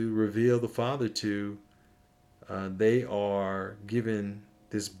wills to reveal the Father to, they are given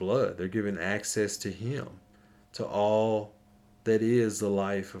this blood. They're given access to him, to all that is the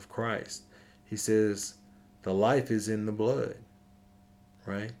life of Christ. He says the life is in the blood,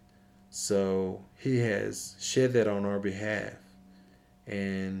 right? So he has shed that on our behalf.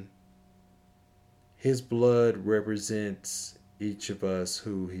 And his blood represents each of us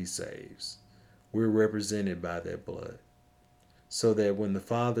who he saves. We're represented by that blood. So that when the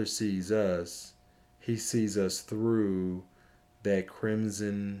Father sees us, he sees us through that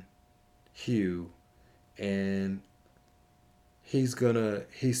crimson hue, and he's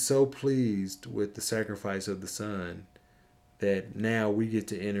so pleased with the sacrifice of the Son that now we get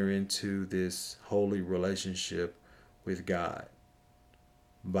to enter into this holy relationship with God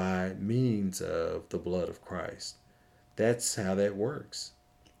by means of the blood of Christ. That's how that works.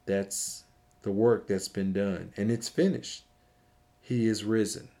 That's the work that's been done, and it's finished. He is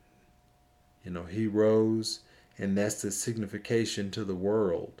risen. He rose, and that's the signification to the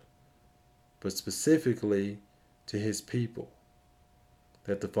world, but specifically to his people,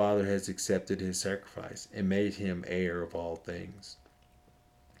 that the Father has accepted his sacrifice and made him heir of all things.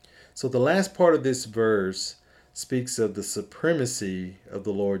 So the last part of this verse speaks of the supremacy of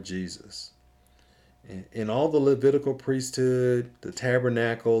the Lord Jesus. In all the Levitical priesthood, the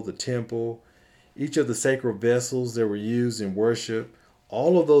tabernacle, the temple, each of the sacred vessels that were used in worship,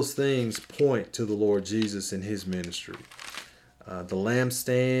 all of those things point to the Lord Jesus and his ministry. The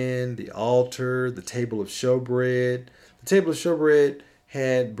lampstand, the altar, the table of showbread. The table of showbread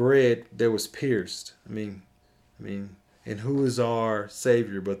had bread that was pierced. I mean, and who is our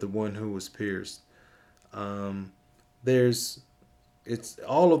Savior but the one who was pierced? It's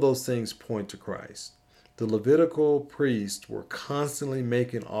all of those things point to Christ. The Levitical priests were constantly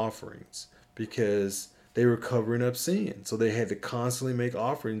making offerings because they were covering up sin. So they had to constantly make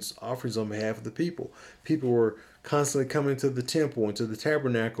offerings on behalf of the people. People were constantly coming to the temple and to the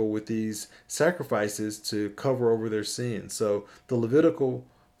tabernacle with these sacrifices to cover over their sins. So the Levitical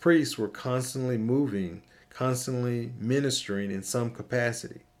priests were constantly moving, constantly ministering in some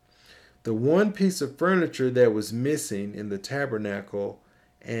capacity. The one piece of furniture that was missing in the tabernacle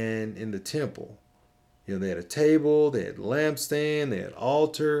and in the temple, they had a table, they had a lampstand, they had an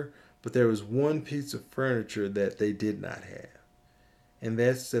altar, but there was one piece of furniture that they did not have. And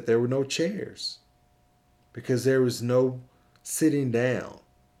that's that there were no chairs, because there was no sitting down.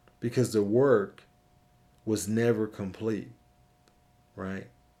 because the work was never complete, right?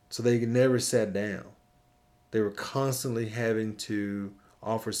 So they never sat down. They were constantly having to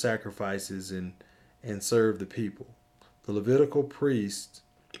offer sacrifices and serve the people. The Levitical priests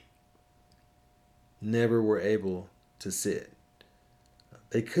never were able to sit.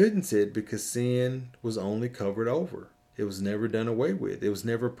 They couldn't sit because sin was only covered over. It was never done away with. It was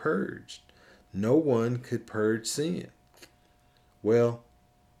never purged. No one could purge sin. Well,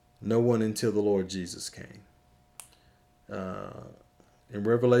 no one until the Lord Jesus came. In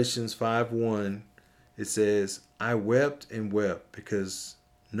Revelations 5:1, it says, I wept and wept because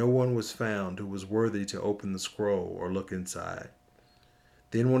no one was found who was worthy to open the scroll or look inside.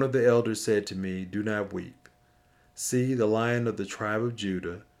 Then one of the elders said to me, do not weep. See, the Lion of the tribe of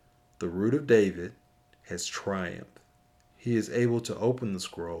Judah, the Root of David, has triumphed. He is able to open the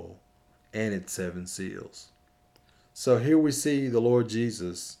scroll and its 7 seals. So here we see the Lord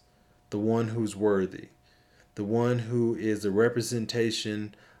Jesus, the one who's worthy, the one who is the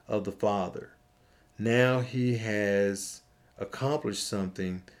representation of the Father. Now he has accomplished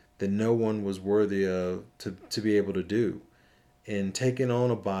something that no one was worthy of to be able to do. In taking on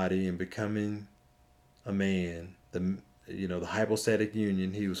a body and becoming a man, the hypostatic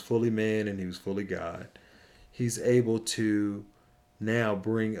union, he was fully man and he was fully God. He's able to now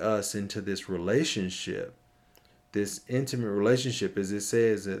bring us into this relationship, this intimate relationship, as it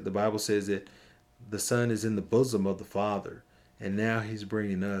says, that the Bible says that the Son is in the bosom of the Father. And now he's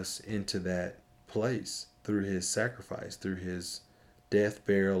bringing us into that place through his sacrifice, through his death,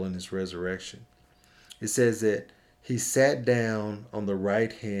 burial, and his resurrection. It says that he sat down on the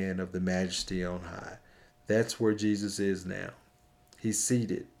right hand of the Majesty on high. That's where Jesus is now. He's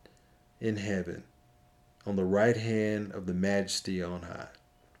seated in heaven on the right hand of the Majesty on high.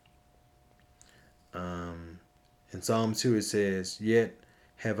 In Psalm 2 it says, yet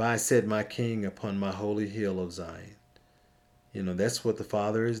have I set my King upon my holy hill of Zion. That's what the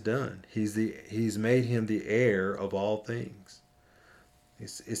Father has done. He's made him the heir of all things. It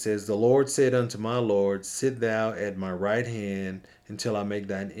says, the Lord said unto my Lord, sit thou at my right hand until I make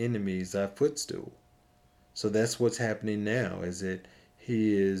thine enemies thy footstool. So that's what's happening now, is that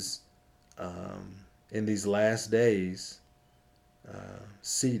he is, in these last days,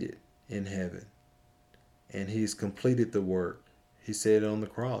 seated in heaven. And he's completed the work. He said on the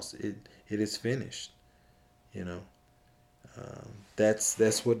cross, it is finished. That's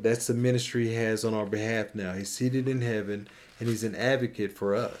the ministry he has on our behalf now. He's seated in heaven, and he's an advocate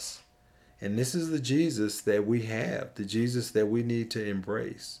for us. And this is the Jesus that we have, the Jesus that we need to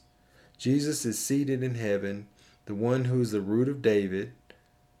embrace. Jesus is seated in heaven, the one who's the root of David,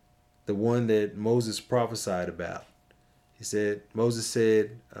 the one that Moses prophesied about. Moses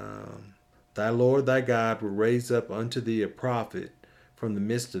said, thy Lord thy God will raise up unto thee a prophet from the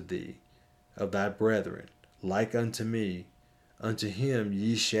midst of thee, of thy brethren, like unto me. Unto him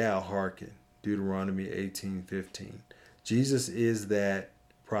ye shall hearken. Deuteronomy 18:15. Jesus is that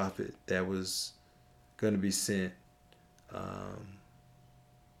prophet that was going to be sent,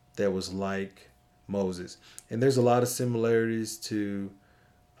 that was like Moses. And there's a lot of similarities to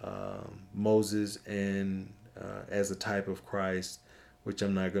Moses and as a type of Christ, which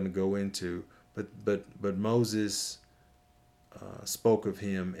I'm not going to go into. But Moses spoke of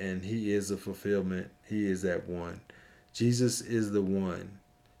him, and he is a fulfillment. He is that one. Jesus is the one.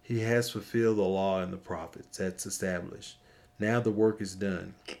 He has fulfilled the law and the prophets. That's established. Now the work is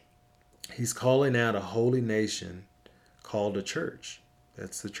done. He's calling out a holy nation called a church.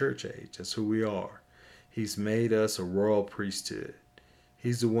 That's the church age. That's who we are. He's made us a royal priesthood.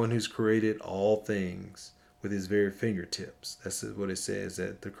 He's the one who's created all things with his very fingertips. That's what it says,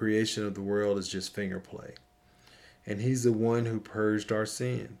 that the creation of the world is just finger play. And he's the one who purged our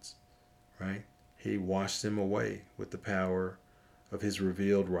sins, right? He washed them away with the power of his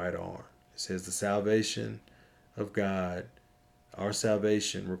revealed right arm. It says the salvation of God, our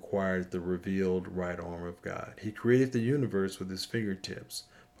salvation requires the revealed right arm of God. He created the universe with his fingertips,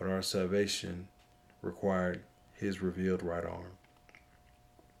 but our salvation required his revealed right arm.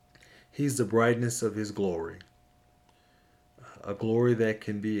 He's the brightness of his glory, a glory that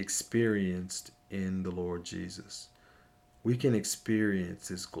can be experienced in the Lord Jesus. We can experience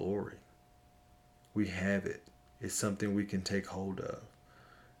his glory. We have it. It's something we can take hold of.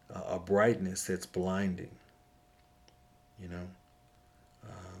 A brightness that's blinding.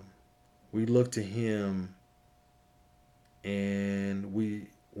 We look to him, and when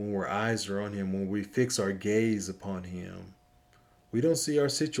our eyes are on him, when we fix our gaze upon him, we don't see our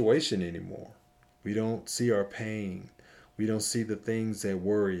situation anymore. We don't see our pain. We don't see the things that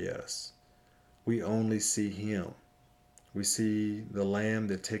worry us. We only see him. We see the Lamb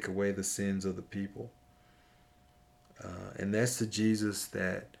that take away the sins of the people. And that's the Jesus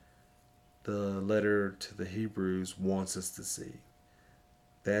that the letter to the Hebrews wants us to see.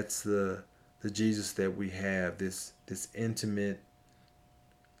 That's the Jesus that we have, this intimate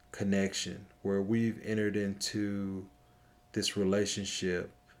connection where we've entered into this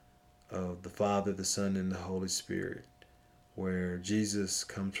relationship of the Father, the Son, and the Holy Spirit, where Jesus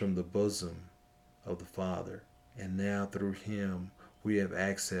comes from the bosom of the Father, and now through him we have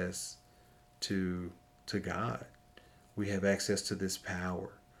access to God. We have access to this power.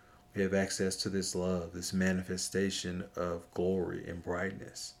 We have access to this love, this manifestation of glory and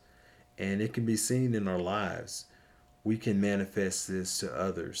brightness. And it can be seen in our lives. We can manifest this to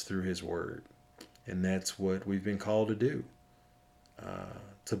others through his word. And that's what we've been called to do,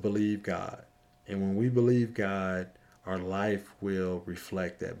 to believe God. And when we believe God, our life will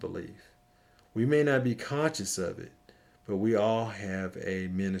reflect that belief. We may not be conscious of it, but we all have a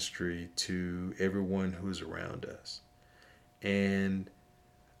ministry to everyone who's around us. And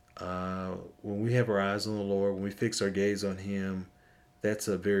when we have our eyes on the Lord, when we fix our gaze on him, that's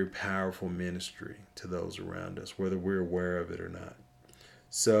a very powerful ministry to those around us, whether we're aware of it or not.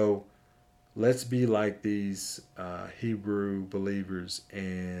 So let's be like these Hebrew believers,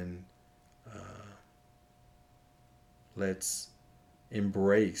 and let's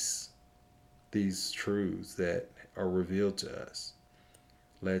embrace these truths that are revealed to us.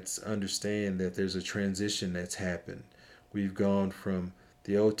 Let's understand that there's a transition that's happened. We've gone from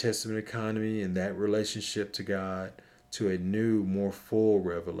the Old Testament economy and that relationship to God to a new, more full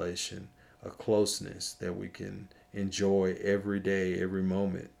revelation, a closeness that we can enjoy every day, every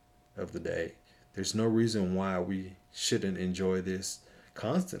moment of the day. There's no reason why we shouldn't enjoy this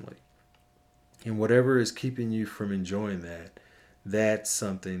constantly. And whatever is keeping you from enjoying that, that's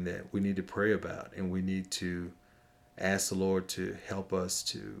something that we need to pray about, and we need to ask the Lord to help us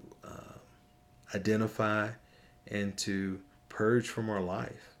to identify and to purge from our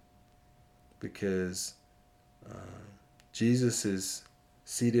life, because Jesus is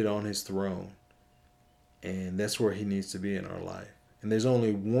seated on his throne, and that's where he needs to be in our life. And there's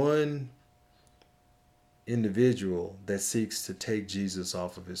only one individual that seeks to take Jesus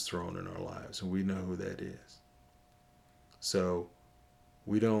off of his throne in our lives, and we know who that is. So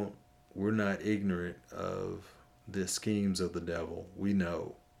we're not ignorant of the schemes of the devil. We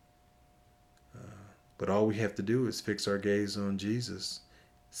know. But all we have to do is fix our gaze on Jesus,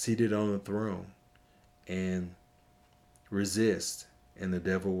 seated on the throne, and resist, and the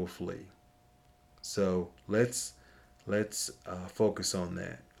devil will flee. So let's focus on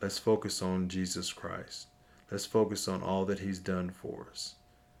that. Let's focus on Jesus Christ. Let's focus on all that he's done for us.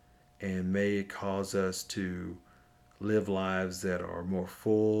 And may it cause us to live lives that are more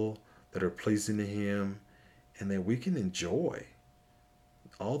full, that are pleasing to him, and that we can enjoy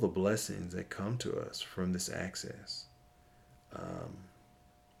all the blessings that come to us from this access.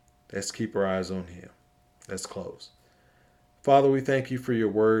 Let's keep our eyes on him. Let's close. Father, we thank you for your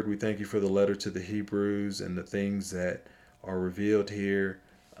word. We thank you for the letter to the Hebrews and the things that are revealed here.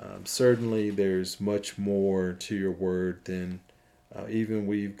 Certainly there's much more to your word than even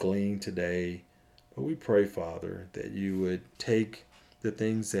we've gleaned today. But we pray, Father, that you would take the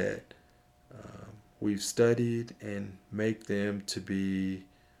things that we've studied and make them to be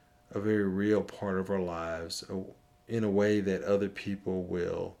a very real part of our lives in a way that other people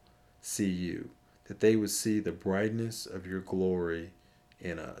will see you, that they would see the brightness of your glory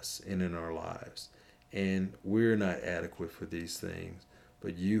in us and in our lives. And we're not adequate for these things,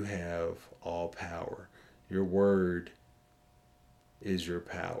 but you have all power. Your word is your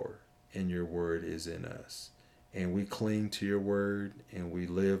power, and your word is in us. And we cling to your word, and we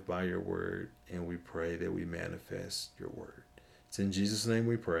live by your word, and we pray that we manifest your word. It's in Jesus' name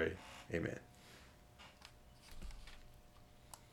we pray. Amen.